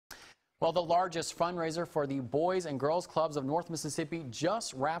Well, the largest fundraiser for the Boys and Girls Clubs of North Mississippi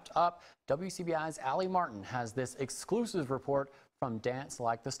just wrapped up. WCBI's Allie Martin has this exclusive report from Dance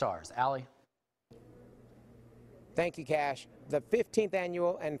Like the Stars. Allie. Thank you, Cash. The 15th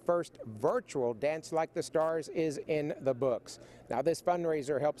annual and first virtual Dance Like the Stars is in the books. Now, this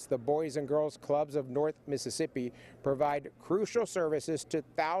fundraiser helps the Boys and Girls Clubs of North Mississippi provide crucial services to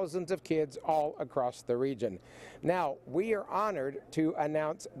thousands of kids all across the region. Now, we are honored to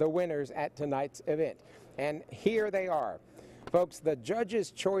announce the winners at tonight's event, and here they are. Folks, the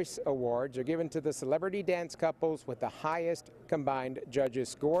Judges' Choice Awards are given to the celebrity dance couples with the highest combined judges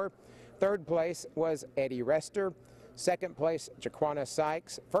score. Third place was Eddie Rester. Second place, Jaquana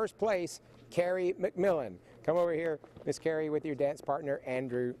Sykes. First place, Carrie McMillan. Come over here, Miss Carrie, with your dance partner,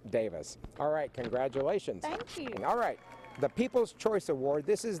 Andrew Davis. All right, congratulations. Thank you. All right, the People's Choice Award,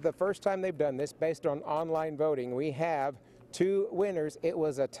 this is the first time they've done this based on online voting. We have two winners. It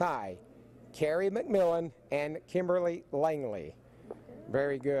was a tie, Carrie McMillan and Kimberly Langley.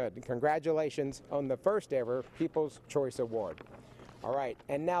 Very good. Congratulations on the first ever People's Choice Award. All right,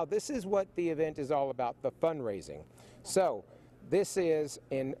 and now this is what the event is all about, the fundraising. So this is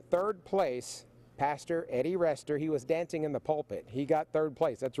in third place, Pastor Eddie Rester. He was dancing in the pulpit. He got third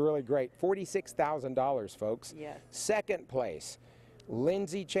place. That's really great. $46,000, folks. Yes. Second place,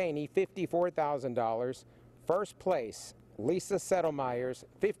 Lindsay Cheney, $54,000. First place, Lisa Settlemyers,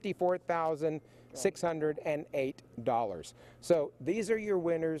 $54,608. So these are your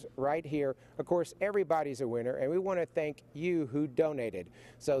winners right here. Of course, everybody's a winner, and we want to thank you who donated.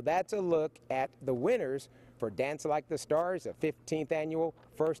 So that's a look at the winners for Dance Like the Stars, the 15th annual,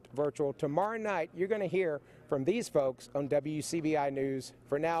 first virtual. Tomorrow night, you're going to hear from these folks on WCBI News.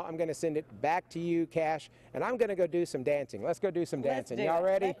 For now, I'm going to send it back to you, Cash, and I'm going to go do some dancing. Let's go do some dancing. Y'all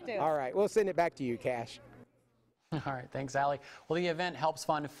ready? Let's do it. All right, we'll send it back to you, Cash. All right, thanks, Allie. Well, the event helps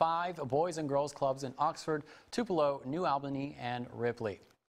fund 5 Boys and Girls Clubs in Oxford, Tupelo, New Albany, and Ripley.